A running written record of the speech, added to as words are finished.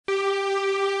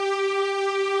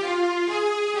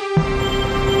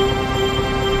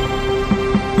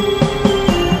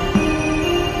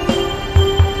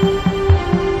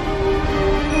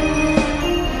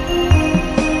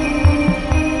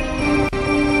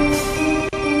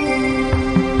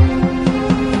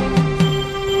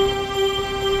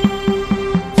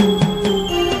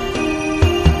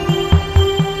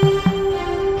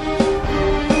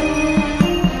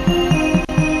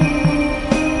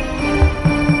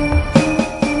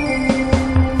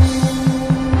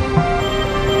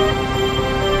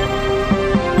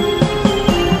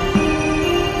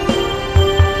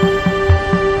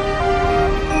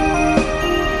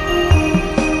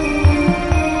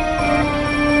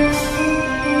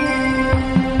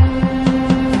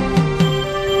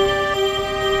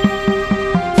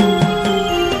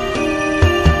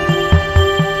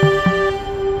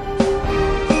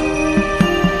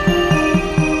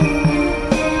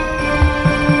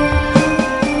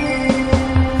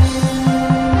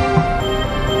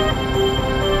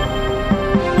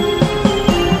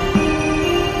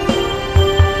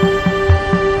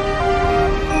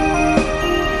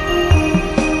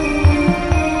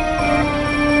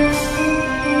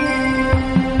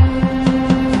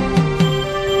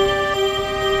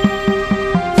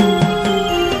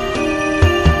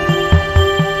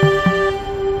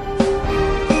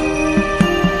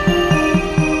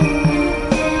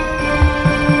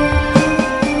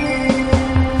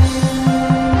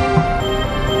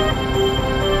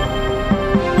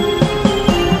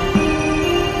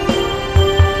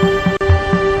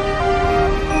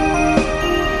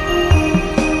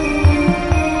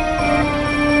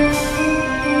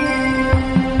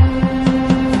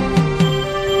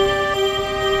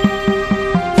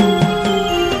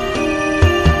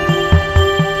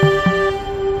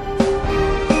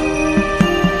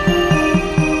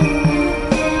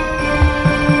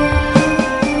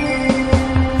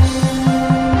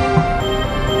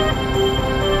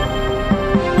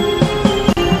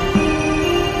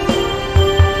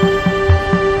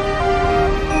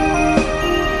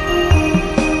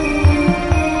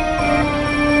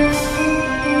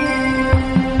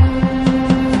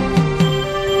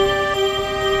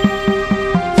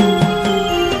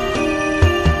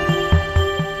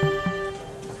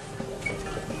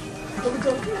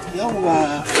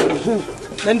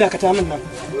dan dakata min nan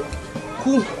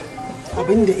ku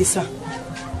abinda isa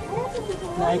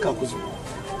na aika ku zo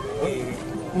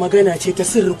magana ce ta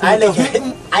sirri ku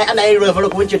ai ana yin ruwa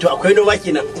farko wance to akwai noma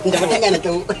kenan da mutaka na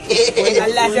tawo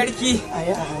Allah sarki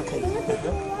ayi a hankali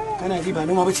kana ji ba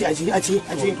noma bace aje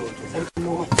sarkin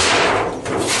noma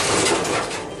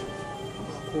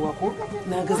kowa ko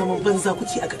na ga zaman banza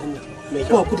kuke a garin nan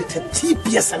ba ku da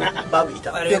tattibiyar sana'a babu ita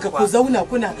daga ku zauna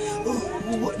kuna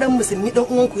dan musulmi dan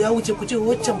uwanku ya wuce ku ce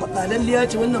waccan bakalalliya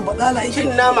ce wannan bakala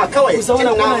cin nama kawai ku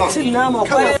zauna kuna cin nama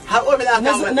kawai har obi da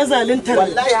aka na zalintar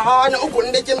wallahi hawa na uku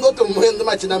inda kin zo to mu yanzu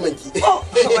ma ci naman ki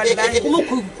wallahi kuma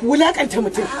ku wulakanta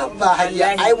mutum ba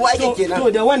hayya ai mu ake kenan to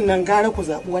da wannan gara ku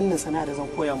zabi wannan sana'a da zan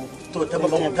koya muku to ta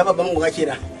babban uga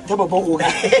kenan ta babban uga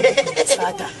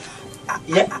sata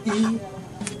ya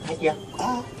hayya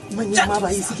manya ma ba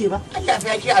yi suke ba Allah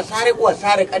ya ce a sare uwa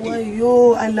sare kadi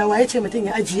wayo Allah waye ce mutum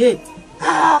ya ajiye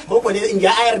ko ne in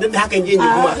ga ayar da hakan je ni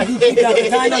kuma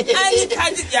ai ka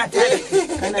ji ya ta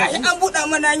gashi an buɗa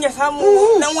mana hanya samu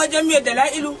dan wajen mai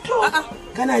dalailu a'a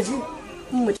kana ji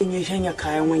in mutum ya shanya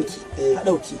kayan wanki a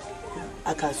dauki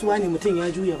a kasuwa ne mutum ya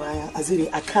juya baya a zire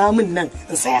a kamun nan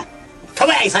in saya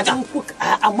kawai ai sata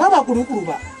amma ba kuru-kuru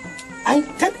ba an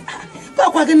ba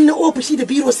kwa ganin na ofishi da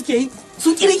biro suke yi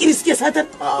su kiri-kiri suke satar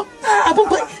abin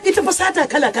ba ita ba sata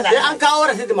kala-kala sai an kawo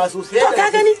rasit masu sai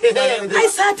ka gani ai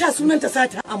sata sunanta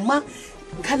sata amma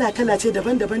kala-kala ce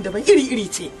daban-daban iri-iri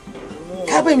ce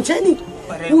ka fahimce ni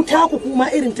ku ta ku kuma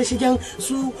irin ta shigen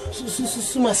su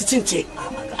masu cince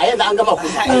a yanzu an gama ku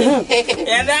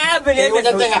yanzu abu ne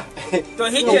da to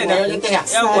hike na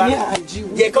yawa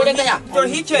je ka wajen taya to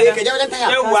hike na ka je wajen taya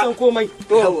ka san komai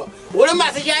wurin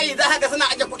masu shayi za ka ga suna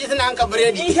aje kuɗi suna hanka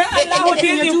biredi insha Allah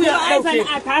mutum ya juya a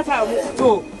sana'a ta samu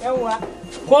to yawa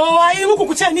kowa yi muku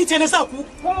ku ce ni ce na sa ku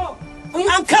in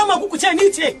an kama ku ce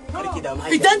ni ce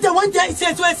idan da wanda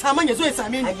ya zo ya saman ya zo ya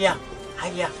same ni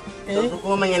hajiya yanzu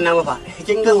kuma manyan nama fa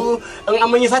kin ga su in an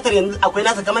manyi satar yanzu akwai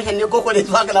nasa kamashin ne koko ne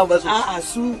su haka lamu basu a'a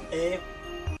su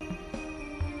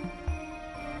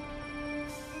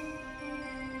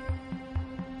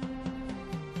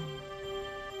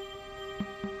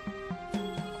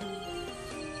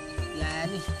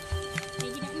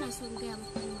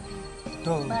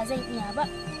ba zan iya ba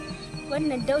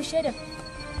wannan daushe da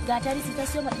gatari su ta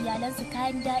so ma iyalansu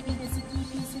kayan daɗi da su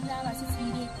kifi su nama su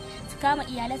tsire su kama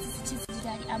iyalansu su ci su ji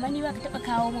daɗi amma ni ba ka taɓa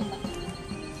kawo min ba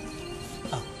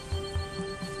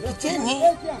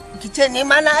ki ce ni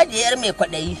ma na ajiyar mai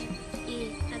kwaɗayi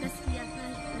a gaskiya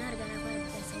na riga na fara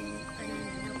da sauran ƙanana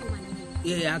na koma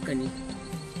na haka ne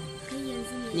kai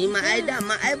yanzu ne ni ma ai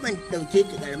dama ai ban ɗauke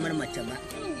ki ƙaramar mace ba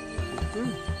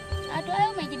a to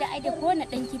ayo mai gida ai da kowane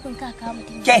ɗan kifin kaka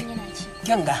mutum yana ci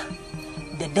kin ga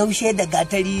da daushe da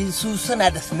gatari su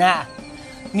suna da sana'a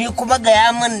ni kuma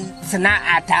gaya min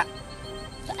sana'a ta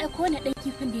to ai kowane ɗan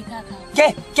kifin da ya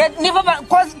kaka ke ni ba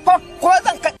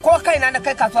ko kaina na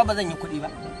kai kasuwa ba zan yi kuɗi ba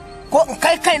ko in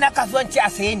kai kaina kasuwanci a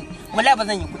saye ni wallahi ba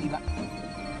zan yi kuɗi ba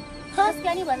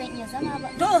gaskiya ni ba zan iya zama ba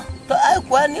to ai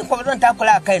kuwa ni ko ba zan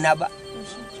takura a kaina ba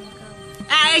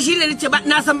shi ne nace ba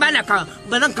na san ba na kawo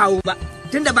ba zan kawo ba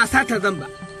tunda ba sata zan ba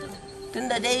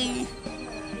tunda dai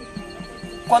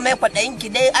komai kwaɗayin ki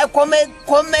dai ai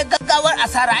komai gaggawar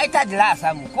asara ai ta jira a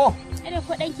samu ko ai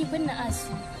ko ɗan kifin na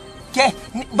asu ke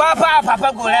ba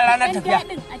fa gore ranar tafiya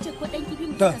a ce ko ɗan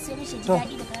kifin ka sai mishi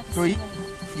daɗi da ka to yi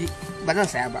ba zan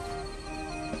saya ba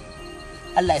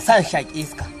Allah ya sa shaƙi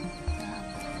iska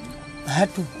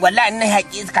hatu wallahi in na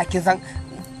shaƙi iska kin san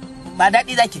ba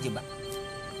daɗi zaki ji ba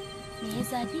me ya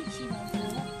zafi shi ba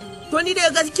to ni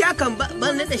da gaskiya kan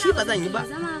ban da shi ba zan yi ba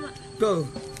to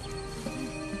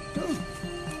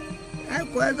ai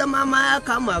kuwa zama ma ya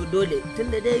kama dole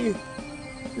tunda dai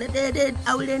na ɗaya dai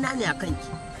aure na ne a kanki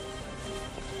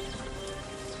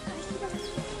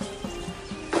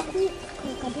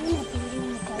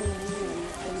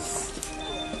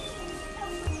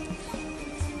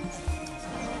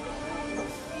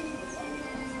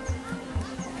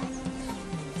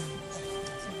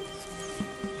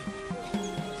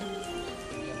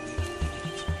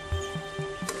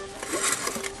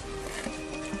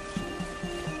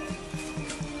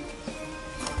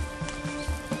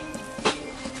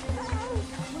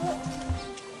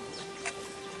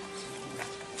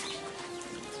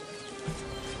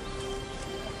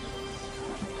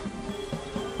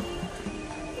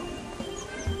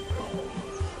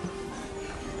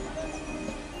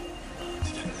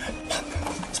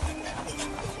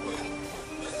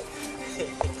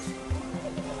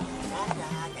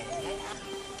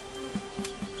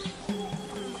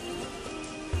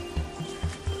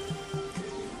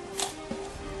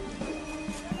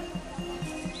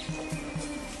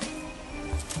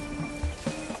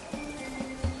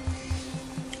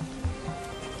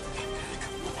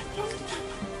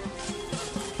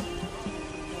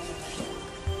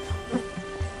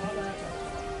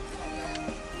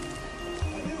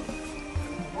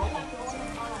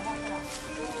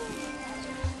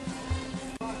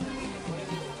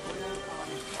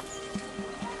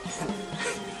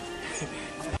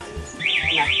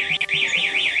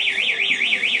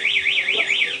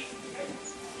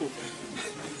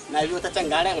na biyo ta can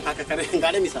garen haka kare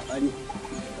gare mi safani.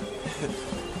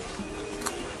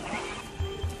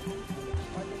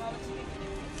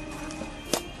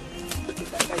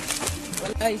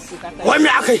 wallahi sai ka tashi Wai me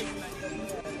akai?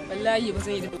 wallahi ba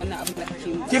zan yi da wannan abin da kake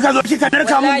yi Kika zo kika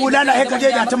narka mun bulala sai ka je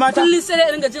da ta mata. kullun sai dai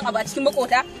ringa jin abu a cikin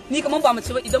makota ni kaman ba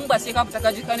mace ba idan ba sai ka fita ka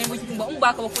je ka nemo kifin ba in ba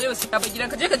ka ba ko yau sai ka bar gidan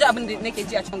ka je ka ji abin da nake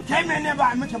ji a can Kai mene ba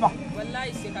a miki ba?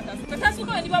 wallahi sai ka taso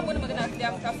kawai ni babu wani magana da ya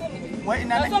taso mu je Wai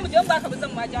ina taso mu je in ba ka ba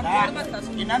zan ma ja ka ma taso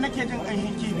Ina nake jin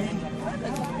ƙanshin kifi ne.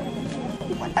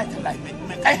 Wallahi tallahi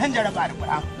mai kai hanjara ba da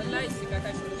kuɗa. wallahi sai ka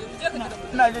tashi mu je ka ji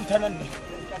Ina jin ta nan ne.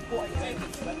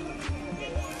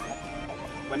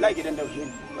 Wallahi gidan daushe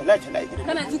ne. Wallahi tallahi gidan.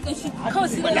 kana jin kanshi kawai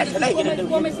sai Wallahi da gidan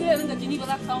komai sai da ringa jini ba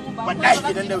za ka samu ba Wallahi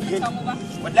gidan daushe ne.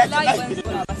 Wallahi tallahi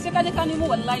gidan. sai ka je ka nemo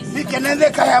wallahi Ni kenan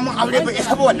zai kaya min aure ba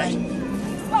isa ba wallahi.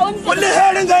 ba wani Kullum sai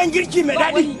ringa yin girki mai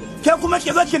daɗi. Ke kuma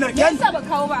ke zo ki narke me ni. yasa ba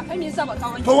kawo ba kai me yasa ba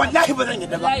kawo To wallahi ba zan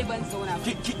yadda ba. wallahi ban zauna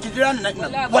ba Ki jira ni nan.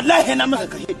 Wallahi na masa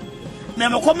kashe.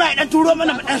 Maimakon ma ya dan turo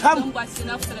mana mu dan samu. ba sai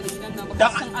na fita daga gidan nan ba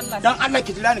Dan san Allah dan Allah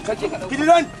ki jira ni kace. Ki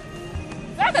jira ni.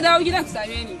 za ka dawo gidan ka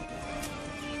same ni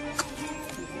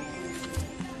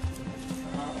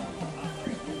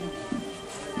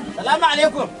Salamu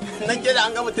alaikum. Nan ke da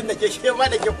an ga mutum da ke shi ma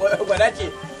da ke gwada ce.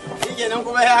 Shi kenan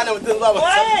kuma ya hana mutum zuwa ba.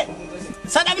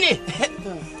 Sadab ne.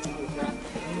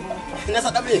 Na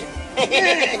sadab ne.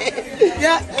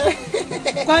 Ya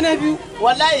kwana biyu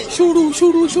Wallahi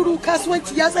shuru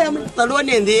kasuwanci ya tsaya min. tsaro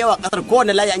ne yanzu yawa kasar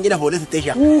kowane layi an gina police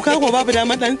station. Ka ko babu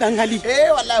damar dan hali.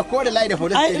 Wallahi kowane layi da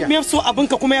police Ai station. me so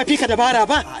abinka kuma ya fika dabara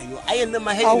ba. Ayo ai yanzu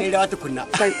ma hedi ne rawa tukunna.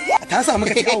 Kai ta samu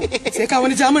ka kyau sai ka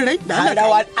wani jamin rai da Har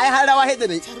rawa ai har rawa hedi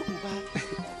ne.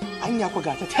 anya ku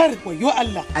ga ta tar wayo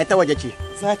Allah Ai ta waje ce.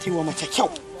 za ta yi wa mace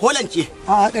kyau. Holan ce.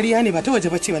 A ƙarya ne ba ta waje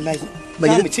bace wallahi. Ba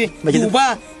Za mu ce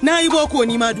duba na yi boko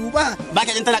ni ma duba. Ba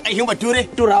ka jin tana ƙanshin bature.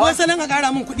 Turawa. Wasu nan a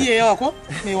ƙara min kuɗi ya yawa ko?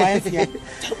 Mai wayan siya.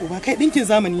 Uba kai ɗinkin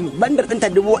zamani ne. Bandar ɗinta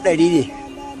 100 ne.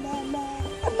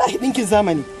 Wallahi ɗinkin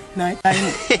zamani. Na yi ɗaya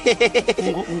ne.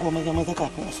 Ungo maza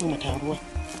kafin a so mu taruwa.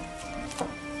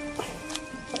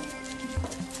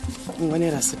 In wani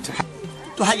naira 60.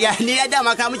 To hajiya ni ya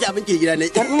dama ka miki abinci gida ne.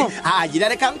 A gida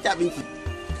da ka miki abinci.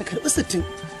 Ka karɓi 60.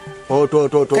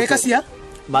 To. Kai ka siya?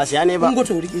 Ba siya ne ba. Ungo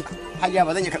to riƙe. Hajiya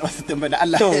ba zan yi karɓar 60 ba da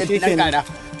Allah. To, Dan kenan. kada.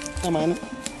 80.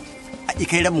 A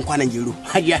kai rabin kwanan gero.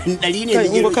 Hajiya 100 ne Kai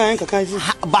da gero. ungo kayan ka kaji.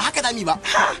 Ba haka zami ba.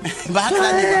 Ba haka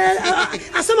zami ba.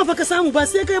 A sama fa ka samu ba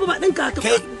sai kai ba ɗinka ka.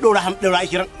 Kai dora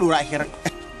 20.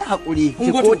 Hakuri.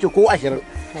 Ungo to. Ko 20.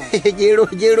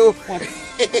 Gero.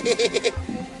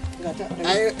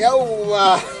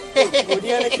 Yawwa.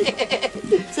 Godiya nake.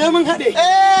 Sai mun haɗe.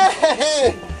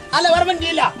 Allah bar min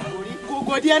dila.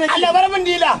 Godiya nake. Allah bar min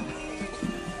dila.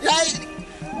 Yayi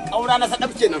kaura na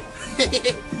sadaf kenan.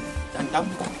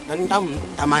 Dan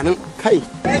 80 kai.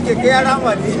 Yake ga yara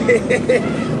ma ne.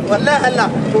 Wallahi Allah.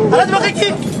 Alhaji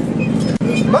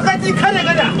bakaki kane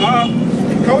gada.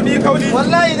 Kaudi.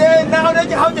 Wallahi dai na haure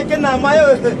ki hauje kina ma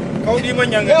yau. Kaudi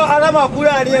manyan Yau alama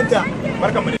kura ariyanta.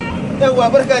 barkan mu dai. Yawwa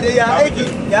barka da ya aiki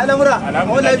ya lamura.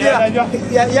 Alhamdulillah, Lafiya.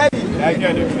 Ya yadi. Lafiya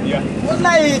da godiya.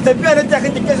 Wallahi tafiya da take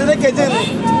kike sai nake jin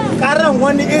karan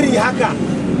wani iri haka.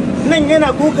 Nan yana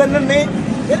gugan nan ne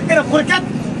irin kurkat.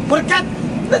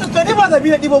 Da to ni ba zabi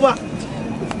na dibo ba.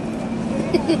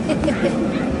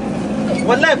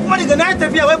 Wallahi kuma daga na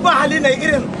tafiya wai ba hali na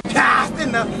irin din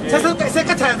nan sai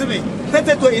ka tare zube. Sai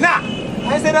ta to ina?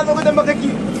 Ai sai na zo gidan makaki.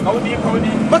 Kaudi.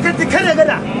 Makaki kare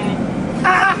gada.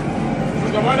 A'a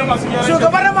Shugaban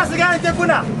shugaban masu gyaran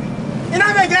kekuna ina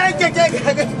mai gyaran keke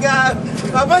ga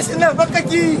baban shi nan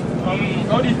bakaki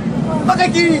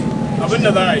abin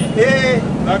da za a yi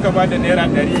za ka ba da naira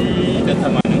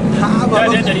 180. Ya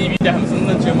dai 250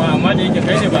 zan ce ma amma da yake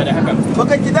kai ne ba da haka.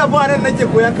 bakaki da ba nan nake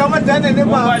koya kamar da ne Ko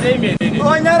ma ba dai menene?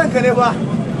 tsohon yaron ka ne ba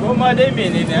Ko ma dai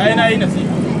menene? Ai na yi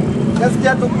nasiha.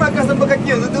 gaskiya to kuma ka san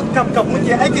bakaki yanzu duk kaf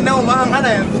muke aikin nawa ma an hana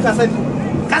yanzu ka sani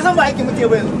ka san ba aiki muke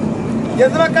ba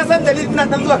yanzu ma ka san dalilin ina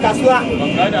dan zuwa kasuwa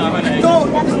Ban gada a mana aiki. to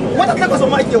wata ta kaso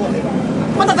ma aiki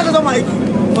wata ta kaso ma aiki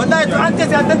wallahi to an ce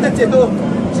sai an tantance to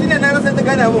shine na rasa ta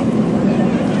gane abun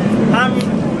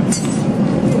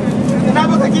ina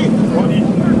bakaki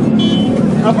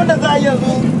abin da za a yi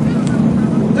yanzu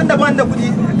tun da ban da kuɗi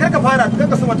kar ka fara kar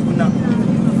ka suma tukunna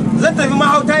zan tafi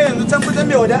mahauta yanzu can kusan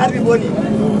mai wadda arziki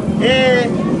ne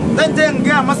zan je in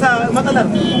gaya masa matsalar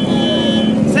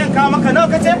sai in kawo maka nawa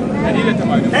kace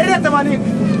 180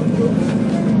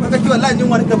 bakaki wallahi jin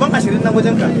wani gaban 20 na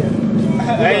wajen ka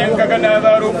Ai in ka ga na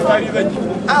zaro fitari zan ci.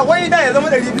 a wai da ya zama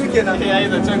 200 kenan Yayi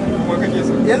zancen kuma kake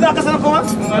so. yanzu aka sanar kuma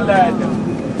In Allah ya yarda.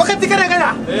 baka tika da gana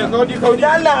kaudi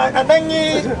Allah a dan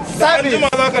yi sabi anjima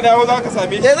za ka dawo za ka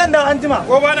same shi zan dawo anjima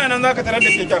ko ba na nan za ka tarar da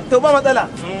keken to ba matsala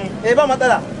ba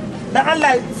matsala dan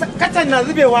Allah kacan na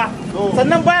zubewa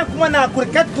sannan bayan kuma na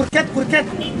kurket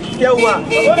yawa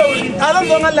a zan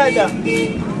zo Allah ya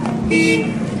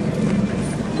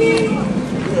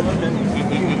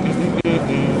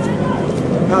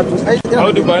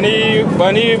Audu ba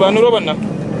ni roban nan.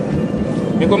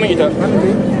 Me kuma ita?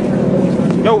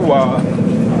 Yawwa.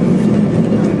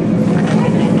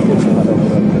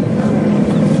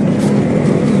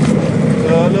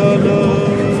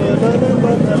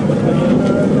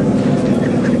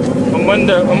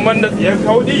 Amman da tsiyar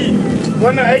kaudi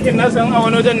wannan aikin na san a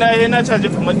wani wajen na caji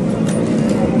kamar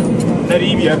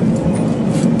 500.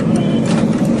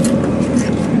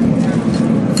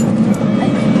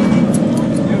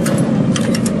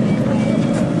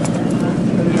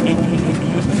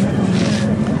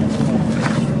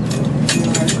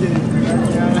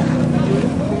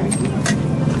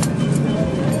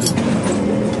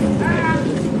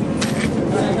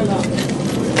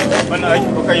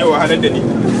 Yau wahalar da ni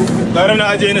gara na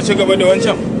aje na ci gaba da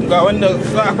wancan ga wanda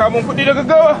za a kamun kuɗi da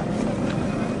gaggawa.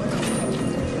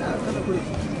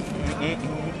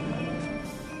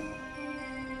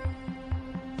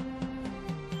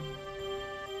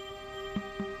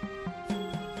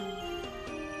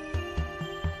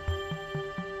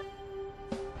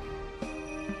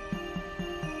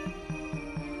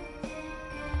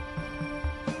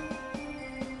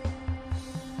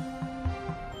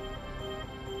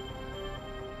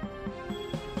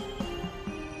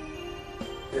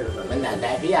 Muna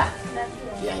lafiya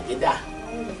ya gida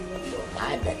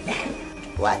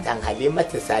watan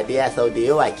Halimatu Sadiya sau da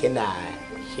yawa kina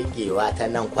shigewa ta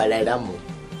nan kwararrenmu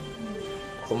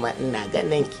kuma ina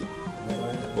ganin ki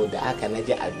ko da aka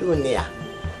naji a duniya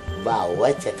ba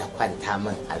wacce ta kwanta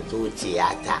min a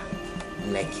zuciyata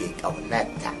nake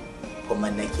ƙaunarta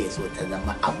kuma nake so ta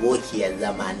zama abokiyar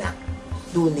zamana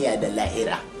duniya da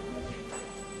lahira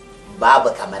babu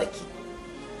kamar ki.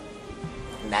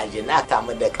 Na ji na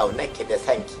kamu da ƙaunarki da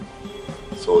sanki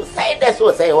sosai da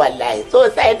sosai wallahi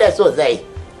sosai da sosai.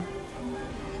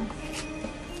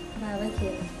 Baba ke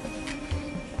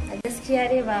a gaskiya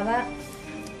dai baba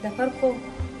da farko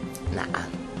na'am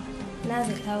na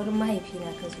zata wurin mahaifina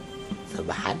ka zo.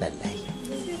 Subhanallah.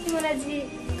 Sai kuma na ji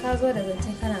ka zo da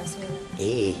zancen kana so na.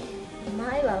 Amma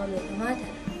ai baba bai kamata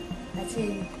a ce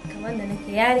kamar da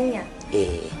nake yarinya.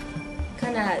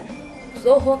 Kana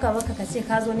tsoho ka baka ka ce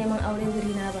ka zo neman aure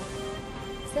wuri na ba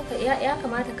sai ka ya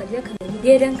kamata ka je ka nemi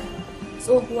daidanka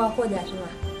tsohuwa ko jatuwa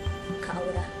ka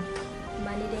aura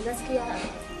amma ni dai gaskiya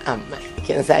amma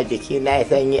kin sa jiki na ya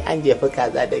sanyi an jefi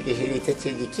kaza da gishiri ta ce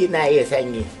jiki na ya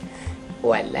sanyi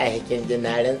wallahi kin ji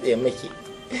na rantse miki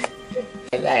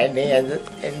wallahi ne yanzu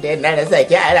inda na rasa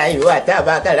ki a rayuwa ta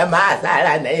ba karama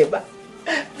asara na yi ba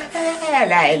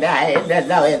la ilaha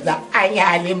illallah yanzu an yi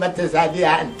Halimatu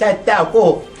Sadiya an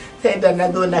tattako sai da na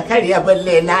zo na karya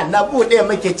balle na bude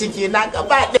miki ciki na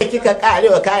gaba ɗaya kika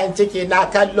karewa kayan ciki na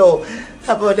kallo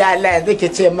saboda Allah yanzu ki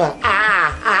ce min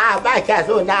a ba kya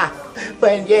so na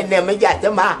ban je nemi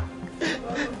gyatuma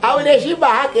aure shi ba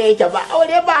haka yake ba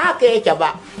aure ba haka yake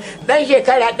ba dan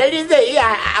shekara 100 zai iya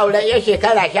auren ya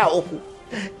shekara 13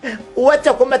 wacce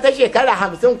kuma ta shekara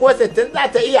 50 ko 60 za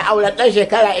ta iya auren dan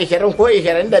shekara 20 ko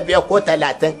 25 ko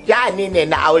 30 sha'ani ne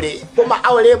na aure kuma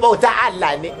aure bauta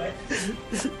Allah ne.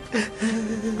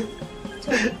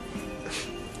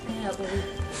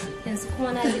 yanzu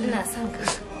kuma na ji ina son ka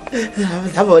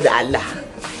saboda Allah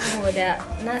saboda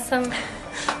na san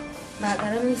ba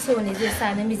karamin so ne zai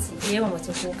sa namiji ya yawa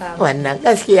mace kuka ba wannan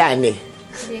gaskiya ne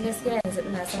sai gaskiya yanzu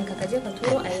ina son ka je ka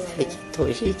turo a yi wannan to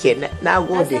shi ke na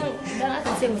gode dan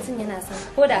aka ce mutum yana son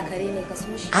ko da kare ne ka so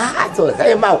shi to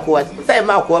sai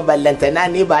ma kuwa ballantana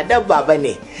ni ba dabba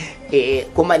bane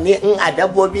kuma ni in a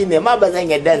dabbobi ne ma ba zan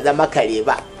yadda zama kare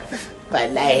ba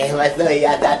wallahi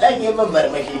masoyiya ta dan yi min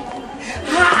marmashi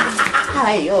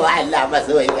ayo Allah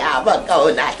masoyiya ban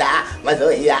kaunata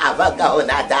masoyiya ban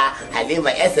kaunata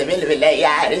Halima Esmil bilai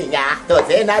yarinya to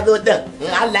sai na zo din in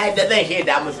Allah ya zan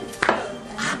shaida musu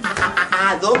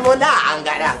zo mu na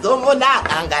angara zo mu na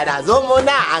angara zo mu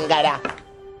na angara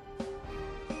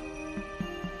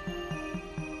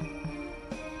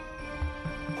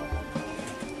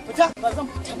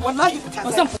wallahi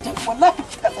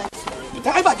ita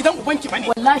ai ba gidan ubanki bane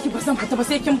wallahi ba zan fita ba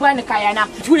sai kin bani kaya na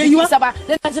tureyuwa sa ba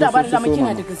dan na ji labarin da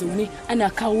kina daga zaune ana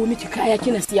kawo miki kaya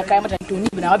kina siya kaya mata to ni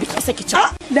bina ba ki saki ci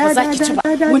ba za ki ci ba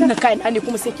wannan kayan ne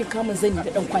kuma sai kin kama zani da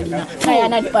dan kwali na kaya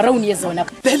na da barauniyar zauna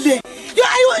lalle yo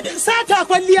ai sata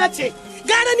kwalliya ce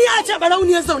gara ni a ce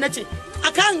barauniyar zauna ce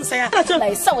akan saya Allah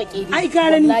ya sauke ni ai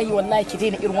garan wallahi ki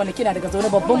daina irin wannan kina daga zaune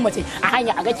babban mace a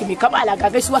hanya a gaki mai kabala ga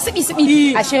gaisuwa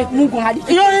sibi ashe mugun hali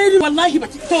wallahi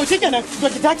baki to shikenan to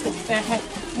ki tashi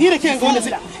ni da kiyan ga wannan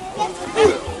sila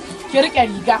ki rike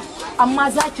riga amma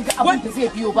za ki ga abin da zai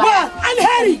biyo ba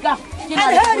alheri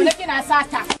kina kina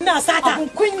sata ina sata abun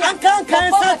kunya an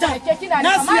kan sata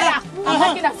na siya amma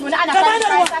kina so na ana kan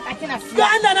sata kina siya ga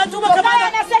Allah na tuba ka bani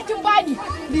na sai kin bani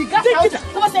riga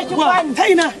kuma sai kin bani ta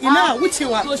ina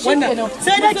wucewa wannan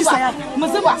sai dai ki saya mu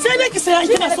zuba sai dai ki saya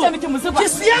kina so ki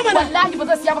siya mana wallahi ba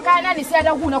zan siya ba kayana ne sai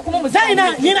da guna kuma mu zuba ina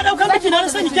ni na dauka miki na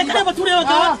sani ke kare baturewa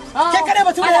gawa ke kare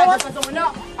baturewa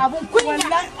abun kunya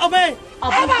wallahi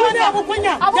abun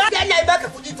kunya da Allah ya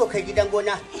baka kuɗi to kai gidan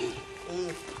gona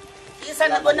isa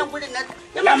na wannan gurin nan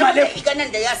salamu alaikum ganan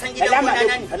da ya san gidan gona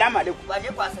nan salamu alaikum ba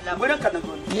dai ku assalamu gurin ka nan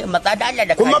zo matsa da Allah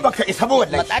da kai kuma baka isa ba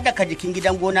wallahi matsa da ka jikin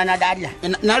gidan gona na da Allah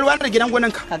na ruwan da gidan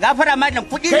gonan ka gafara mallam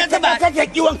kuɗi na zuba kake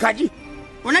kiwon kaji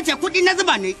wannan ce kuɗi na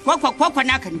zuba ne ko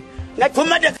naka ne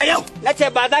kuma daga yau nace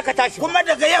ba za ka tashi kuma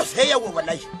daga yau sai yau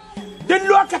wallahi duk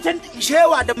lokacin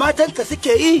shewa da matanka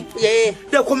suke yi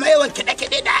da kuma yawan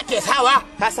kiɗe-kiɗe da ake sawa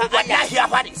ka san Allah ya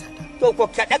fara isa to ko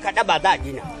kiɗe-kiɗe ba za a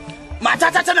dina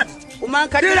matata tana kuma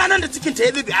ka duk ranar da cikin ta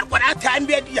ya zubi alƙur'an ta an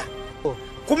biya diya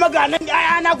kuma ga nan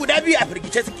ayana guda biyu a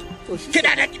firgice suke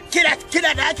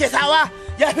kida da ake sawa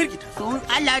ya firgita to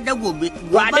Allah da gobe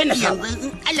yanzu in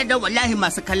Allah da wallahi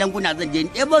masu kalanguna zan je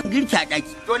ɗebo girki a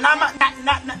ɗaki to na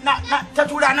ta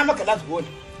tura na maka lasu gole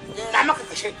na maka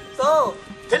kashe to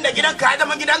tunda gidan ka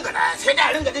zama gidan gana sai da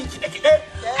ringa jin kiɗe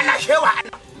ana shewa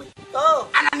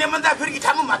ana neman za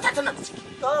firgita min mata tana da ciki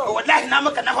wallahi na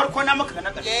maka na farko na maka na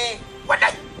ƙarshe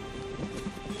wallahi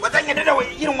ba zan yadda da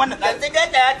irin wannan yanzu dai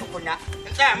da ya tukuna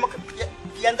in tsaya maka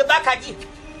yanzu ba ka ji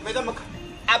mai zan maka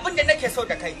abin da nake so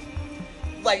da kai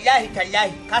wallahi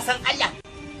tallahi ka san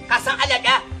Allah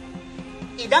da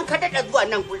idan ka daɗa zuwa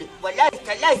nan guri wallahi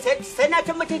tallahi sai na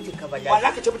ci mutunci ka wallahi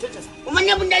wallahi ka ci mutuncin sa kuma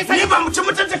ne mun dai sai ni ba mu ci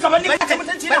mutunci ka ba ni ka ci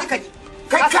mutunci na kai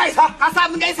ka sa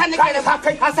mun dai sai nake da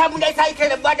kai ka sa mun dai sai kai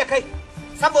da ba da kai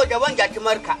saboda wanga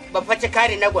timarka ba fa ci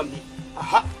kare na Gombe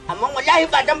amma wallahi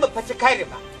ba dan ba fa ci kare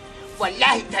ba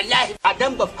wallahi tallahi a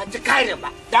dan ba faci kare ba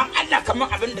dan Allah kaman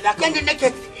abin da zaka yanda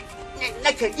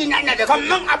nake ina da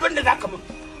kaman abin da zaka mun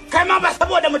kai ma ba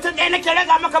saboda mutum ɗaya nake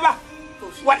raga maka ba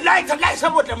wallahi tallahi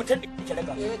saboda mutum ɗaya nake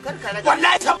raga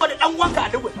wallahi saboda dan uwanka a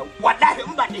dubu wallahi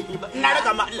in ba dai ba ina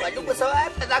raga ma Allah dubu sau ai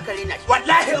ba zaka rena shi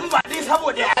wallahi in ba dai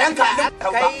saboda yayanka a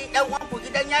dubu kai dan uwanku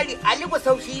gidan yari Ali ba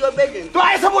sau shi yo bedin to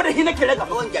ai saboda shi nake raga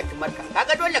ma wanda timarka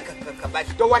kaga dole ka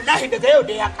bashi to wallahi daga yau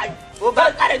da ya kai ko ba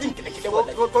kare jin kiɗa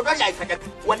to dole ai kada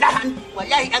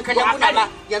wallahi dan kallon kuna ba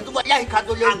yanzu wallahi ka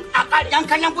zo lewu a kare dan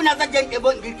kallon kuna zan je ɗebo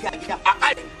girki a gida a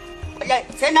kare wallahi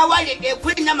sai na ware ɗaya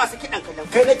kuɗin na masu kiɗan kallon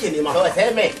kai nake nema to sai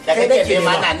me da kake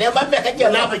nema na neman me kake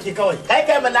munafiki kawai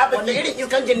kai munafiki irin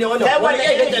iskanjin ne wannan kai wani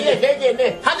irin ne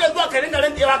har da zuwa ka ringa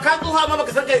rantsewa ka tsuha ma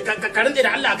baka san ka rantse da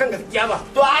Allah akan gaskiya ba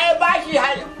to ai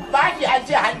bashi an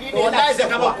ce hanji ne wallahi sai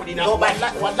ka ba kuɗi na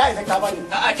wallahi sai ka ba ni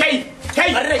a kai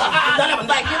dala ban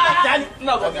baki dani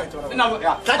ina ka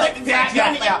ta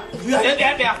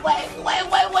ya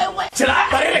wai cira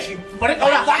bare da shi bare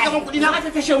kaura za ka ban kuɗi na ka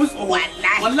kashe musu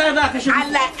wallahi za ka kashe musu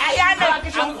Allah ayana ka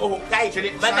kashe musu kai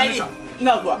cire madari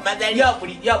ina zuwa madari ya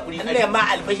kuri ne ma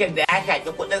albashir da ya shaki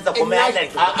kuɗin sa kuma ya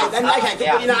larki dan na shaki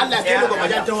kuɗi na Allah kai ni ba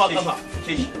majan tawa kafa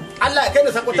Allah kai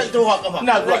ni sakutan tawa kafa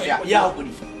ina zuwa ya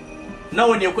hakuri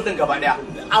nawa ne kudin gaba daya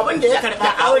abin da ya karba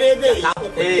aure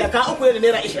zai ya ka uku da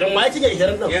naira 20 ma ya cinye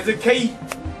 20 din yanzu kai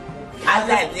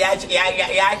Allah ya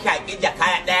shaki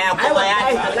jaka daya kuma ya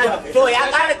to ya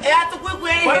ƙara ya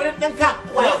tukuikuye 20 ɗinka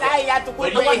wallahi ya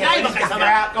tukuikuye 20 ɗinka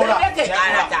ya kaura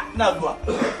ina zuwa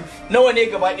nawa ne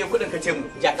gaba ɗaya kudin ka ce mu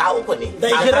jaka uku ne da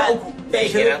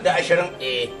 20 da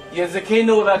 20 yanzu kai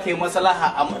nawa za ka yi maslaha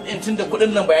a matsayin tun da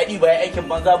kudin nan ba ya ɗiba ya aikin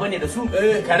banza bane da su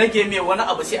ka rage mai wani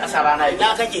abu sai a sa rana ya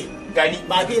na kake gani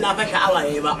ba fi na fa sha'awa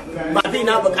yayi ba ba fi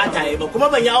na bukata yayi ba kuma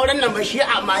ban yi auren nan ba shi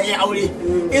amma yayi aure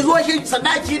izo shi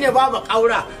sadaki ne babu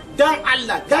kaura dan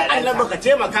Allah baka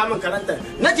taimaka min karanta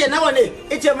nace nawa ne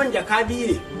ice min jaka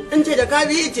biyu ne in ce jaka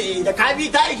biyu ce jaka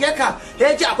biyu ta ishe ka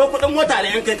ya ce akwai kudin mota da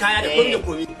yan kai kaya da kun da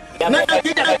komi na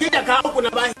dauki jaka uku na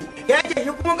bashi ya ce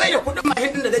shi kuma bai da kudin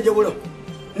mashin din da zai je wurin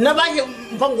na ba shi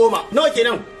fan 10 nawa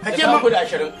kenan ka ce ma guda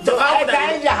 20 to ka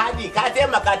yi jihadi ka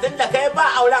taimaka tun da kai ba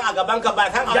auren a gaban ka ba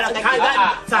san auren kake ba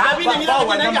sahabi ne ni da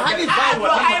wannan jihadi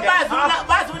ai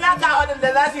ba suna ka wadanda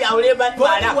za su yi aure ba to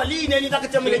wali ne ni zaka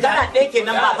ce mun kana ɗaya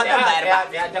kenan ba fa dan bayar ba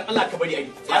dan Allah ka bari ai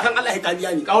ya san Allah ya biya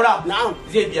ni kaura na'am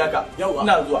zai biya ka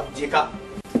ina zuwa je ka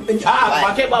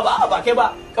a'a ba kai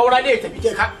ba kaura ne ya tafi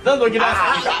ka zan zo gida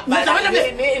a ka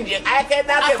ni in je ai kai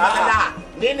na kai matsala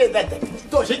Ni ne zan tafi.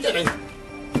 To shi kenan.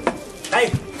 Kai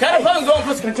fa zo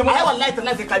fuskanci mu. Ai wallahi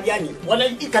tallahi sai ka biya ni.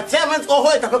 Wallahi ka ce min tsoho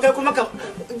ya tafi kai kuma ka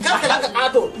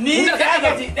kato. Ni da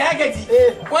gaji.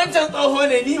 Wancan tsoho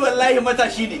ne ni wallahi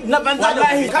matashi ne. Na banza da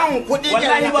kan kuɗi.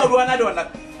 Wallahi ba ruwana da wannan.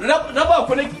 Raba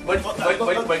ku ne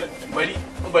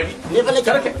bari. Ne fa nake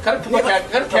kar ka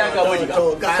ga mu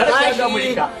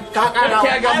diga. Ka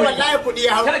ga wallahi kuɗi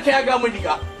ya hau. Kar ka ga mu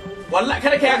diga. Wallahi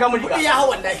kar ka ga mu diga. Kuɗi ya hau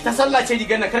wallahi. Ta sallah ce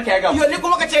digan nan kar ka ga mu. Yo ni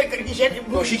kuma ka ce karki shi.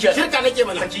 To shi ke. Shirka nake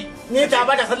mana. Saki. Ni ta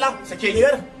ba da sallah. Sake ni.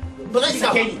 Ba zan shiga.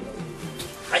 Sake ni.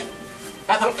 Ai.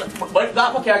 Za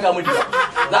ka ga mu diga.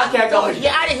 Za ka ga mu diga.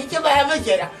 Ya are hike ba ya mun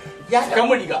kenan. Saka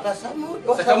mu diga.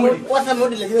 Saka mu diga. Wasa mu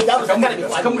da lafiya da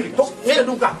Saka mu diga. Me da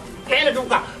duka. Me da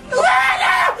duka.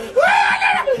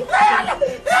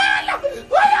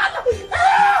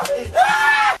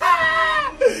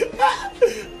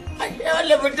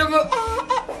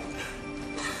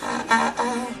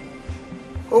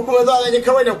 Ko kuma zuwa zan yi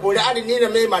kawai da kori adini da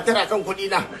mai matar akan kuɗi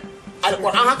na.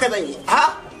 Alƙur'an haka zan yi.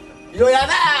 Ha? Yo ya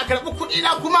za a karɓi kuɗi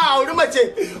na kuma a wuri mace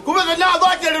kuma zan na zo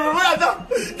ake rurruna ta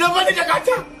da wani da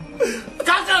kata.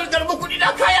 Ka karɓi kuɗi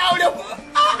na ka yi aure ku.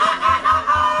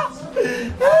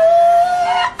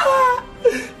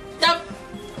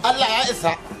 Allah ya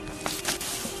isa.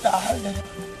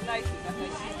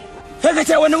 Sai ka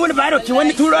ce wani bayaro ki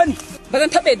wani turo ni. Ba zan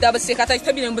taɓa yadda ba sai ka tashi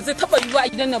tabi ba zai taɓa yiwuwa a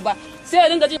gidan nan ba. Sai ya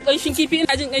dinga jin ƙanshin kifi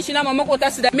ina jin ƙanshin nama makota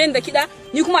su da men da kiɗa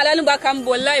ni kuma alalin ba ka mu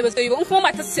wallahi ba zai yi ba in kuma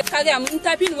matar sai ka ga mu in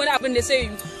tafi ni wani abin da sai yi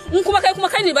in kuma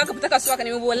kai ne baka fita kasuwa ka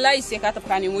nemo ba wallahi sai ka tafi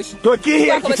ka nemo shi. To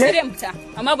ki ba ka sai fita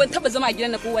amma ban taɓa zama a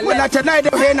gidan nan ko wallahi. Wallahi tallahi da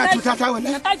yana tuta ta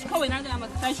wallahi. Na tashi kawai na ga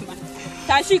maka tashi ba.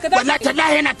 Tashi ka tashi. Wallahi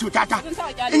tallahi yana tuta ta.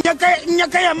 In ya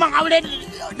kai man aure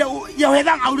da yau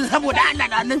zan aure saboda Allah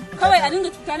da nan. Kawai a dinga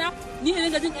tutana ni ne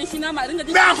dinga jin ƙanshi nama a dinga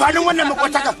jin. Me amfanin wannan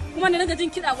makotaka? Kuma ne dinga jin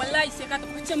kiɗa wallahi sai ka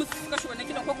tafi ce musu kashe wannan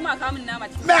kiɗan ko kuma a kawo min nama.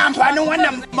 Me amfanin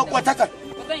wannan makotaka?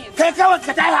 Kai kawai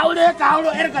ka tashi aure ka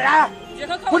hauro yar gara.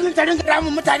 Kullum ta dinga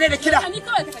damun mutane da kiɗa. Ni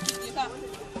kawai ka kace ka.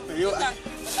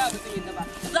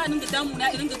 Za a dinga damu na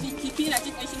irin jin kifi na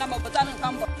jin ƙanshi nama ba za a dinga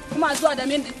kama ba. Kuma a zuwa da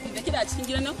men da kiɗa a cikin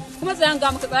gidan nan kuma tsayan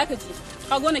ga maka tsaya ka ji.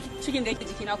 Ka gona cikin da yake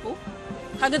jikina ko?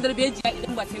 Kaga darbejiya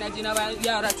idan ba sai na je na ba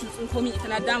yara sun komi ita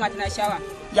na dama tana shawa.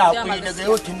 Ya hakuri daga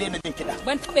yau kin daina jin kiɗa.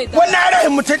 Ban taɓa yadda. Wannan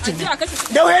rahin mutunci ne.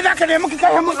 Da waye za ka nemi ka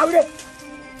kashe min aure?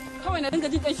 Kawai na dinga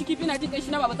jin ƙanshi kifi na jin ƙanshi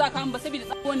na ba za a kawo ba saboda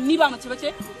tsawon ni ba mace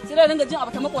bace sai da dinga jin abu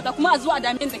ta makota kuma a zuwa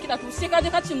da da kiɗa to sai ka je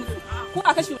ka ce mu ko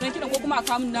a kashe wannan kiɗan ko kuma a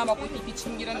kawo min nama ko kifi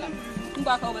cikin gidan nan in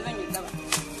ba kawo ba zan yadda ba.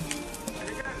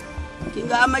 Kin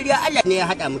ga amarya Allah ne ya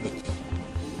haɗa mu da ki.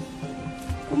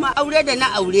 Kuma aure da na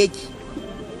aure ki.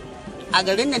 A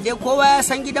garin nan dai kowa ya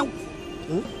san gidan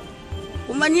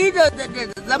kuma ni da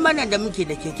zamanin da muke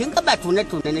da ke kin ga ba tone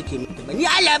nake miki ba ni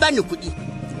Allah ya bani kuɗi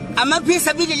amma fi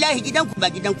sabilillahi gidanku ba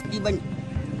gidan kuɗi bane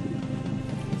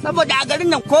saboda a garin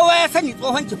nan kowa ya sani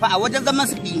tsohon ki fa a wajen zaman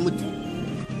su ɗi mutu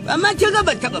amma kin ga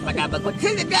ban taɓa faɗa ba ko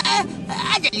tun da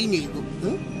ajali ne yazo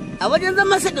a wajen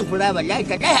zaman su ɗin fura wallahi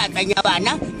ta dai a tsanya ba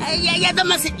nan ya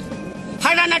zama su ɗi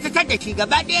har rana ta tada shi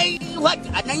gaba ɗaya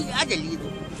a nan ajali yazo.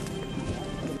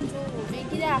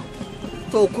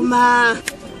 To kuma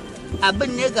abin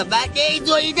ne gaba ɗaya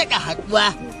zo yi daɗa haɗuwa,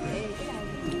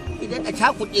 yi daɗa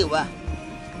cakuɗewa,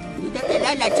 yi daɗa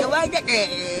lalacewa, yi daɗa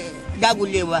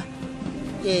dagulewa.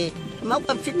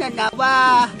 Makwabcin nan na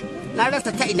ba na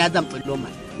rasa ta ina zan ɓullo ma.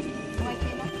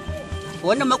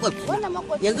 Wannan makwabci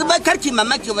yanzu ba karki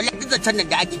mamaki wallahi duk zancen nan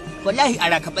da ake wallahi a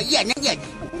raka ba iya nan yaji.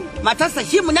 Matarsa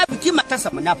shi munafiki matarsa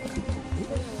munafika.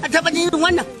 A taɓa jin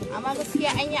wannan. Amma gaskiya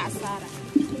an yi asara.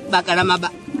 Ba ƙarama ba.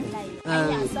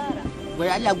 An yi asara. Wai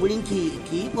Allah gurin ki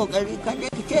yi kokari kada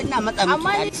ki ce ina matsa miki.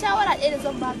 Amma ni shawara ɗaya da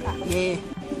zan baka. Me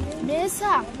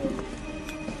yasa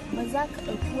ba za ka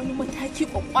ɗauki wani mataki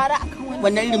ƙwaƙwara akan wani?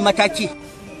 Wannan irin mataki?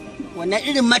 Wannan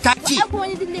irin mataki? Ba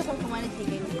wani duk laifin kuma nake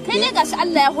gani. Kai ne gashi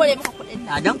Allah ya hore maka kuɗin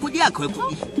nan. Dan kuɗi akwai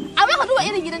kuɗi. Amma ka duba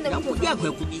irin gidan da muke. Dan kuɗi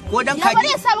akwai kuɗi ko dan kaji. Ya bari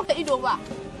ya sa maka ido ba.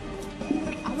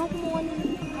 Amma kuma wani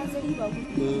hanzari ba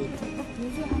gudu.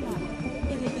 Yanzu hana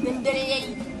idan dare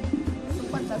yayi sun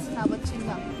kwanta suna baccin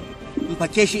nan. In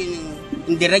face shi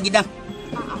in dira gidan.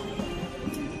 A'a.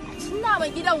 Suna ma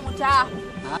gidan wuta.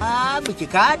 Biki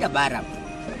kawo dabara.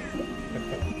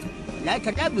 La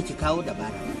ta da biki kawo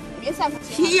dabara. Me yasa kace?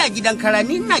 Shi iya gidan kara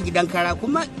ni ina gidan kara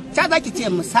kuma ta zaki ce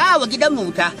mu sawa gidan mu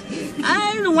wuta.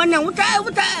 Irin wannan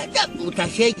wuta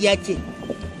shegiya ce.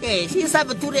 Shi yasa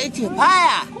bature yace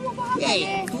faya.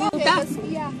 Wuta.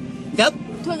 Dab.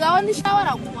 To ga wani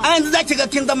shawara kuma. A yanzu zaki ga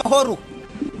kin zama horo.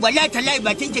 Wallahi tallahi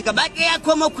bakin ki gaba daya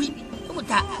koma ku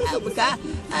wuta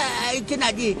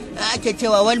kina ji ake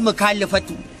cewa wal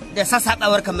mukallafatu da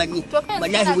sassaɓawar kamanni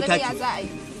wallahi wuta ce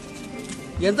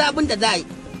yanzu abin da za a yi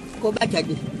ko ba ta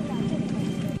din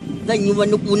zan yi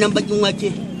wani kunan bakin wake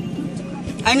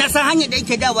ai na san hanyar da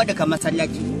yake dawowa daga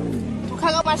masallaci to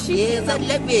kaga ba shi zan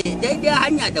labe daidai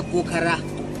hanya da kokara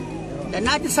da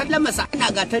na ji sallama sa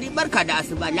ana gatari barka da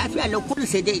asuba lafiya lau kullum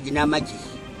sai dai ijina maki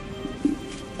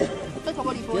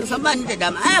yan san ba ni da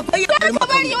dama ai akwai yau ka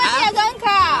bari wani ya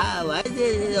ganka wai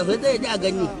zai da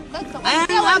gani ai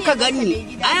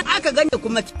aka gani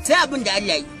kuma sai abin da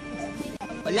Allah yi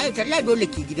wallahi tallahi dole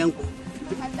ki gidanku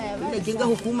da kin ga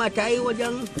hukuma ta yi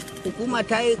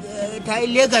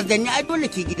Lagos da ni ai dole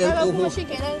ki gidan tsoho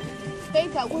kai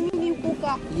ka gumi ni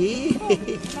kuka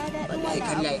wallahi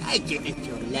tallahi ai ke da ce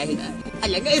wallahi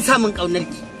Allah ne ya samun kaunar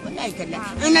ki wallahi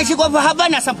tallahi in na shigo fa ba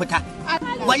na son fita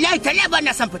wallahi tallahi ba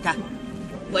na son fita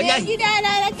wallahi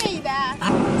gidana na kai da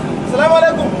assalamu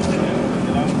alaikum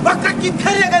bakaki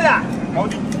kare gada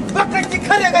bakaki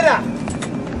kare gada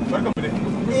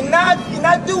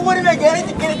ina duk wani mai gari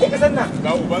jikin ke kasan nan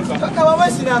ga ubansa baka ba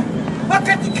shi na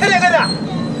bakaki kare gada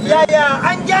yaya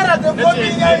an gyara da komi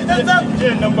yayi zanzan je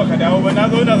nan baka dawo ba na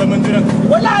zo na zaman jiran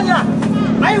wallahi Allah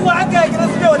ai wa aka yi gidan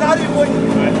su bai wani harbi ko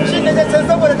shi ne zai can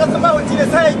saboda kasan ma wuce ne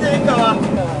sai yake yankawa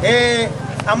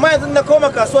amma yanzu na koma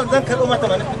kasuwan zan karɓo mata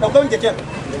mana ɗaukar keken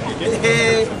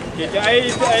keke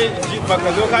ai baka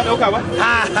zo ka ɗauka ba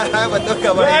ba ɗauka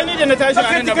ba ai ni da na tashi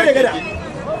a nan na baki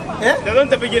da zan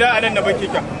tafi gida a nan na baki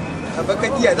ka baka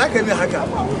iya za ka mi haka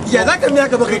iya za ka mi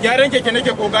haka baka gyaran keke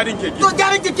nake ko gadin keke to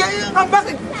gyaran keke an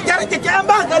baka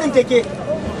gadin keke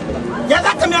ya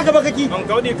za ka mi haka baka ki ban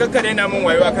kaudi kakkare na mun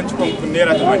wayo akan cikon kun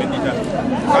naira 80 dita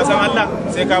ka san Allah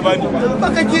sai ka bani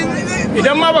baka ki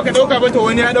idan ma baka dauka ba to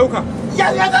wani ya dauka ya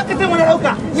za ka ce wani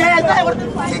dauka ya za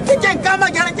keke kama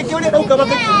gyaran keke wani dauka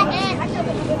baka ki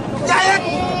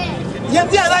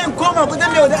yanzu ya zayin koma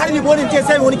gudan mai wani arni bonin ke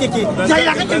sai wani keke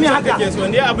ya kake mi haka so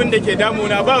ne abin da ke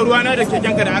damuna ba ruwana da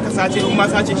kekenka da aka sace in ma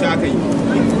sace shi aka yi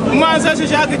in ma an sace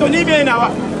shi aka yi to ni me nawa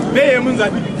me ya mun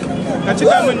zafi ka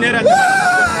cika min naira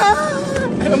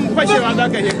in fashewa za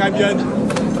ka je ka biya ni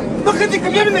baka ji ka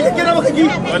biya min da keke na baka ji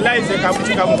wallahi sai ka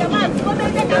cika min kuɗi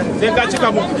sai ka cika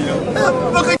min kuɗi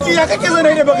baka ji ya kake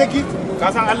zane da baka ji ka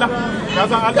san Allah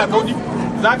kaudi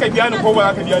za ka biya ni ko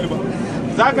ba za ka biya ni ba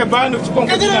za ka bani cikon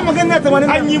kuɗi na magana ta wani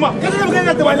an yi ma kaje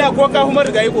magana ta wani ko ka kuma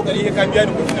riga yi kokari ka biya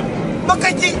ni kuɗi baka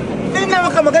ji ina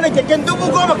maka magana keken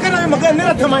 10,000 kana mai magana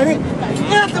naira 80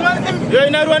 naira 80 yau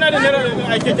ina ruwana da naira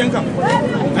a keken ka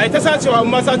ai ta sacewa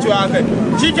amma sacewa akai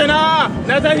shikenan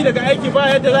na tashi daga aiki ba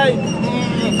yadda za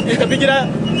in tafi gida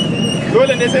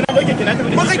dole ne sai na dauke kina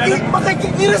tafi da gida baka ki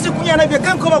ni rashin kunya na bai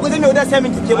kan ko ba ku zai mai wada sai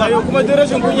min kike ba ayo kuma duk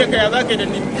rashin kunya ka ya za ka yi da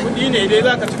ni kuɗi ne dai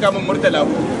za ka cika min murtala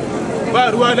ba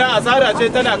ruwa na asara ce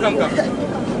tana kanka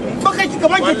baka ki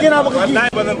kaman keke na baka ki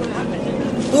wallahi bazan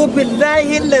to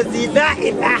billahi allazi la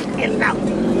ilaha illa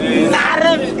na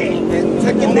rabbi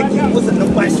sakin da ki musu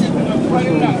numfashi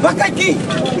baka ki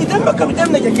idan baka fitar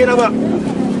da keke na ba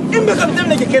in baka fitar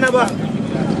da keke na ba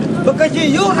baka ki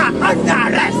you are under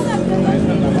arrest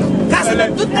kasan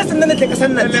duk kasan nan da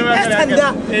kasan nan duk kasan da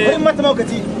wani mata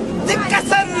maukaci duk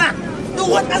kasan nan duk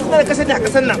wani kasan da kasan da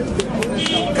kasan nan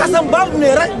kasan babu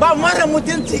mai ba mara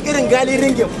mutunci irin gali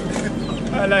ringin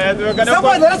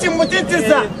saboda rashin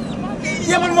mutuncinsa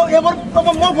ya bar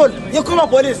mobile ya kuma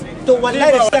polis to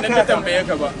wallahi da shi ka tambaye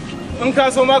ka ba in ka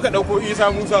so ma ka dauko Isa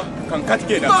Musa kan kat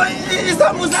kenan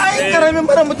Isa Musa ai karamin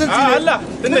mara mutunci ne Allah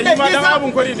tunda shi ma dan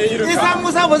abun kwari ne irin ka Isa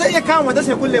Musa ba zai iya kama mata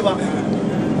sai kulle ba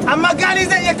amma gali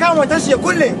zai iya kama mata sai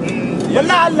kulle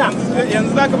wallahi Allah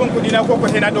yanzu zaka ban kudi na ko ko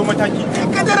sai na dau mataki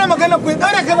ka dara magana ku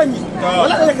daure ka zanyi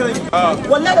wallahi daure ka zanyi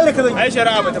wallahi daure ka zanyi ai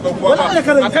shari'a bata ban kuwa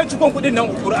ba akan cikon kudin nan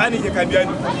Qur'ani ke ka biya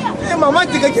ni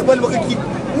mamaki kake balba kake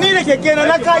ni da keke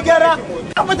na ka gyara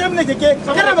ka fitar da keke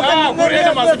kana magana ne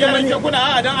da masu gyaran kekuna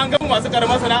a dan an gama masu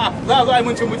karamar sana'a za a zo a yi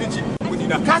mun cin mutunci kudi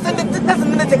na ka san duk tasan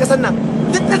nan take kasan nan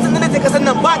duk tasan nan take kasan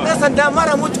nan ba dan sanda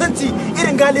mara mutunci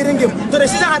irin gali ringin to da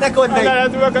shi zan hada ka wallahi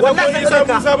wallahi Isa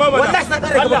Musa ba mana wallahi sai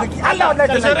ka baki Allah wallahi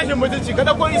ka sharhin mutunci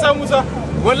kada ko Isa Musa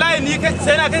wallahi ni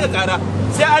sai na kai ka kara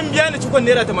sai an biya ni cikon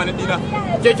naira 80 dina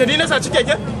keke ni na saci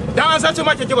keke dan an sace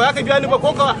ma keke ba za ka biya ni ba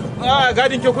ko ka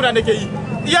gadin kekuna nake yi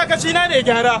iyakaci na ne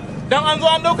gyara dan an zo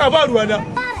an dauka ba ruwa na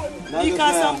ni ka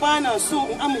san ba na so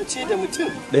in amince da mutum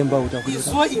ɗayan ba wuta kuɗi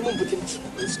zo yi min butunci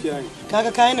kaga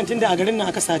kayan nan tunda a garin nan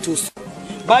aka sato su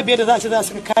babu yadda za a ce za a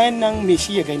saka kayan nan mai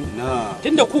shi ya gani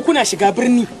tunda ku kuna shiga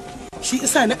birni shi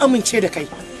isa na amince da kai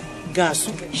ga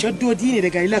su shaddodi ne da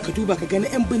galila ka duba ka gani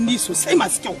yan birni sosai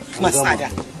masu kyau masu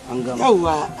tsada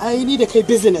yawwa ai ni da kai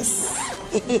business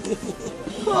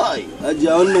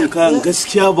Ajiya wannan kayan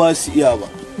gaskiya ba su iya ba.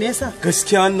 Me yasa?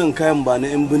 Gaskiya wannan kayan ba na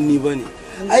 'yan birni ba ne.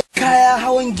 Ai kaya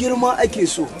hawan girma ake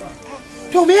so.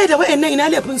 To me da wayannan ina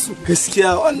laifin su?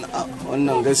 Gaskiya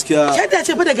wannan gaskiya. Shadda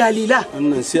ce fa da galila.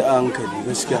 Wannan sai a hankali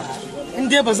gaskiya. In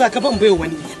dai ba za ka ban bai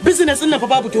wani. Business din nan fa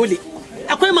babu dole.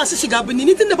 Akwai masu shiga binni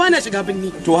ni tunda bana shiga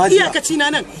binni. Iyakaci na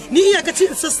nan. Ni iyakaci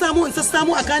in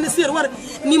sassamo a kanin siyarwar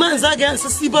ni ma in zagaya in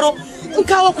sassibaro in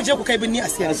kawo ku je ku kai binni a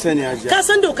siyar. Ka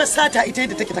san dokar sata ita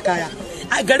da take ta kaya.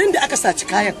 A garin da aka saci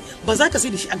kayan ba za ka sai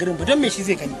da shi a garin ba don me shi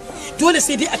zai gani. Dole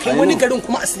sai dai a kai wani garin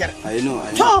kuma a siyar.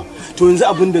 To yanzu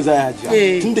abin da za a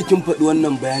hajiya. Tunda kin faɗi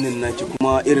wannan bayanin naki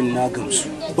kuma irin na gamsu.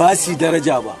 Ba su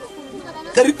daraja ba.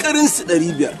 Karkarin su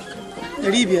 500.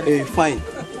 500? Fine.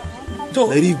 To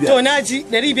naji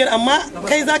 500 amma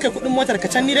kai zaka kudin motar ka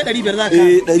can ni da 500 zaka.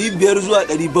 500 zuwa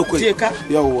 700. Je ka.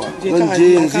 Yawwa. Zan je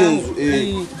yanzu.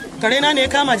 Kare na ne ya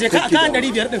kama je ka akan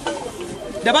 500 din.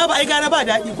 Da babu ai gara ba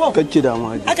daɗi ko? Kacce da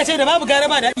ma. Aka ce da babu gara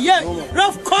ba daɗi. Ya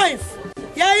rough coins.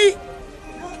 Yayi.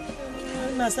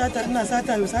 Ina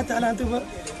sata ala tuba.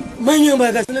 Manyan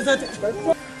ba ga sunan sata.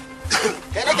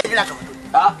 Kai nake jira ka fito.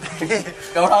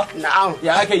 Kaura? Na'am.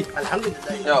 Ya akai?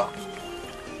 Alhamdulillah. Yawa.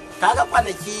 Kaga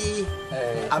kwanaki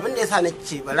abin da yasa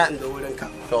nake bara in zo wurin ka.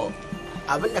 To.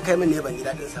 Abin da kai min ne ban ji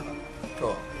dadin sa ba.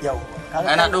 To. Yau.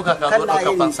 Ana dauka ka zo dauka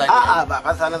fansa. A'a ba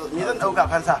fansa na ni zan dauka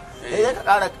fansa. Sai ka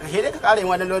kara yin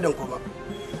wani lodin kuma.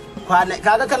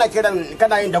 Kaga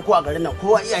kana yin dako a garin nan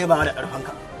kowa iyaye ba da karfin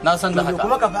ka. Na san da haka.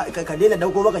 Kuma ka daina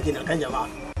dauko maka kenan kan jama'a.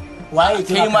 Waye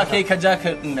kai ma kai ka ja ka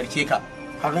narke ka.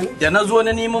 Da na zo na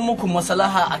neman muku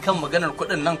maslaha akan maganar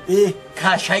kuɗin nan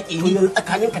ka shaƙi ni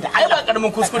tsakaninka da ai ba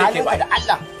karamin kuskure ke ba da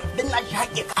Allah din na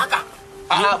shaƙe ka haka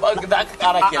a ba za ka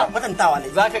ƙara kenan mutuntawa ne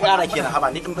za ka ƙara kenan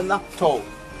haba ni din banza to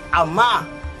amma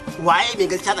waye mai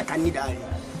gaskiya tsakani da ari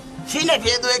shi ne fa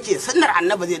yazo yake sunnar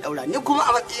annabi zai daura ni kuma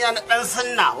a matsayina na dan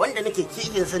sunna wanda nake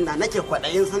kishin sunna nake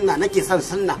kwadayin sunna nake son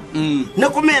sunna na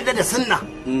kuma yarda da sunna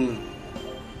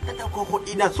ka dauko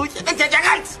kuɗi na soke kake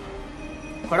jagat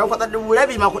kwaran kwatsar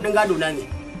 2,000 ma kudin gado na ne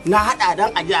na hada dan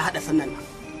aje a hada sannan nan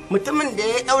mutumin da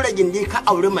ya daura gindi ka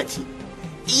auri mace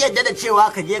iya da cewa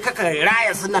ka je ka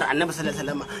raya sunnar annabi sallallahu alaihi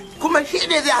wasallam kuma shi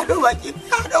ne zai hado baki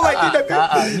da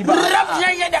kai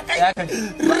rafiya da kai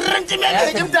ranci me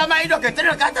da jimta ma ido kai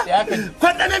tare kata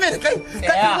kwanda me da kai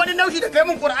kai wani naushi da kai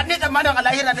mun qur'an ne tsammanin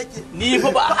alahira nake ni fa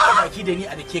ba a baki da ni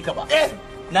a dake ka ba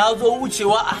na zo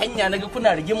wucewa a hanya naga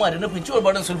kuna rigima da nufin ciwon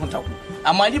barin sulhunta ku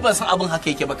amma ni ban san abin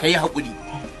haka yake ba kai hakuri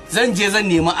zan je zan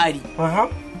nemi ari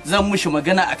zan mushi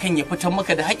magana akan ya fitar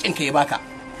maka da haƙƙin ka ya baka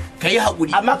kai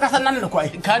haƙuri amma ka san nan da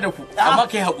kwai ka da ku amma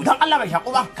kai haƙuri dan Allah bai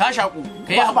shaku ba ka shaku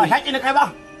kai haƙuri ba shaƙi ne kai ba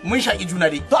mun shaƙi juna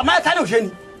dai to amma ka naushe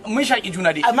ni mun shaƙi juna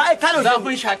dai amma ai ka naushe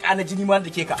zafin shaƙa na jini ma da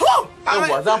ke ka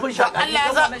yawa zafin shaƙa Allah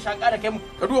ya sa na shaƙa da kai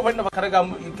ka duba banda ka raga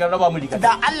ka raba mu riga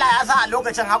da Allah ya sa a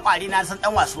lokacin haƙwari na san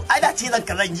dan wasu ai da cizon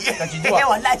ka zan yi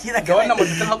wallahi cizon ka ga wannan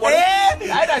mutum haƙwari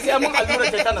ai da sai mun allura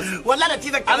ce kana wallahi da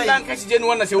cizon ka zan yi Allah kashi je ni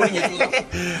wannan sai wurin ya tuza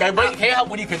kai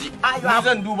haƙuri ka je ni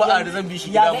zan duba a zan bi shi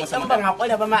gida masa ya ban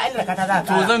haƙuri ba ma Allah ka ta za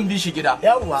to zan bi shi gida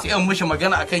sai an mishi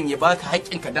magana akan ya baka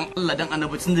haƙƙinka dan Allah dan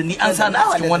annabi tunda ni an sa na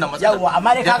cikin wannan matsala yawa amma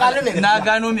dai ka gano me na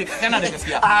gano me kana da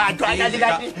gaskiya a to ai ji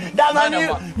daɗi dama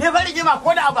ni bari jima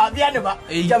ko da ba biya ni ba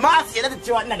jama'a su yarda da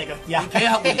cewa ina da gaskiya kai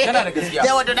haƙuri kana da gaskiya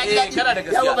yawa da daɗi kana da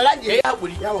gaskiya kai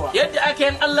haƙuri yadda aka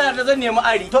yin Allah yarda zan nemi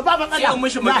ari to ba matsala sai an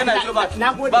mishi magana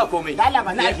ba komai da Allah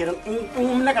ba na 20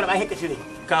 in na karba sai ka cire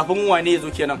kafin wane ya zo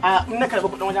kenan a in na karba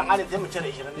kudin wajen alin sai mu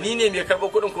cire 20 ni ne mai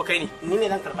karba kudin ko kai ne ni ne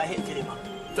zan karba sai in cire ma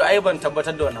to ai ban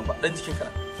tabbatar da wannan ba dan jikin ka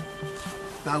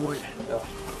na gode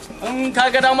in ka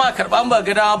ga dama karba an ba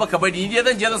ga dama ba ka bari ni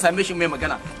zan je zan same shi mai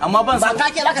magana amma ban san ba ka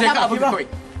ke zaka saba abin kawai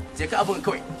je ka abin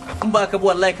kawai in ba ka bi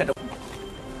wallahi ka da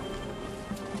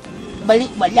bari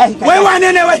wallahi wai wane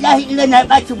ne wai wallahi ina na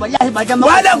baki wallahi ba da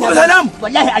wa alaikum salam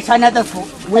wallahi a shana da su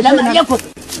wallahi alaikum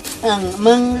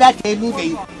mun rataye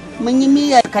ludayi mun yi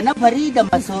miyar kanafari da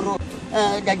masoro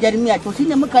da jarmiya to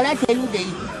shine muka rataye ludayi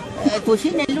to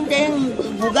shine ludayin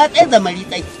guga tsaye da mari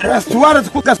tsaye restaurant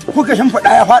kuka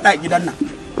shimfiɗa ya faɗa gidan nan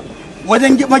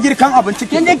wajen magirkan abinci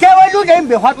kin da kai wani ludayin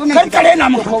bai faɗo ne karkare na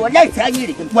muka wallahi sai an yi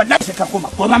rikin wallahi sai ka koma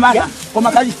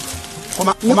kaji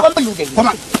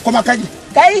kuma kaji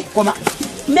kai kuma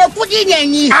me kudi ne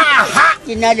ni aha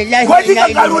inna lillahi wa inna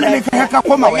ilaihi raji'un ne kai ka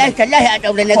koma wallahi tallahi a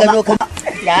daure na gano ka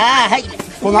la haila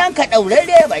nan ka daure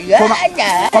ne ba ya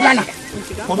Allah kuma na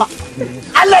kuma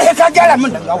Allah ya ka gyara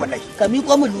min danga wallahi ka mi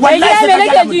ko mu wallahi me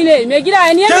nake ji ne me gida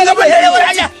ne me kin ga bai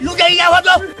Allah lugai ya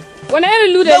wato Wani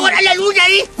irin ludayi? Wani irin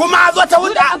ludayi? Kuma a zo ta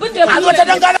wuta. A zo ta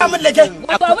dangana min da ke.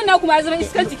 Wato abin na kuma ya zama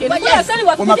iskanci kenan. Kuna sani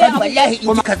wato kuke abu. Wallahi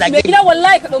in ka zage. Me gida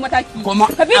wallahi ka dau mataki.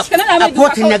 Ka bi shi ka nada mai doka. A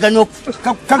kotu na gano.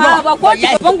 Ka ga ba kotu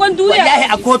bangon duniya. Wallahi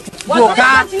a kotu.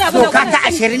 Doka ta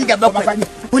 27.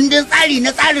 Kundin tsari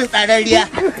na tsarin tsararriya.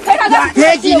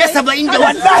 Peji na 70 da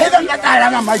wallahi zan ga tsara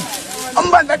ma mai. An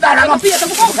ban da tsara ma.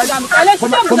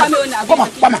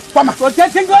 Kuma. To ke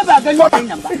kin ga ba gani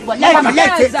wannan ba.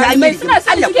 Wallahi ta mai suna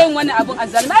san suke yin wannan abun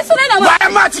azzalma. Ai suna na ma.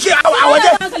 Bayan ma ciki a waje.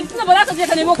 Tunda ba za ka je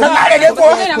ka nemo ko. Ka kare ne ko.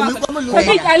 Ka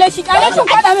bi kyale shi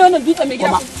kwada mai wannan dutse mai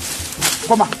gida.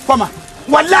 Kuma.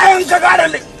 Wallahi in ka kara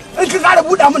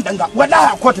buɗa min danga. Wallahi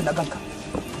a kotu na ganka.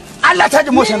 Allah ta ji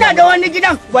motion. Ina da wani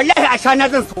gidan wallahi a shana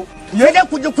zan so. Sai dai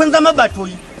ku ji kun zama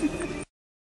batoyi.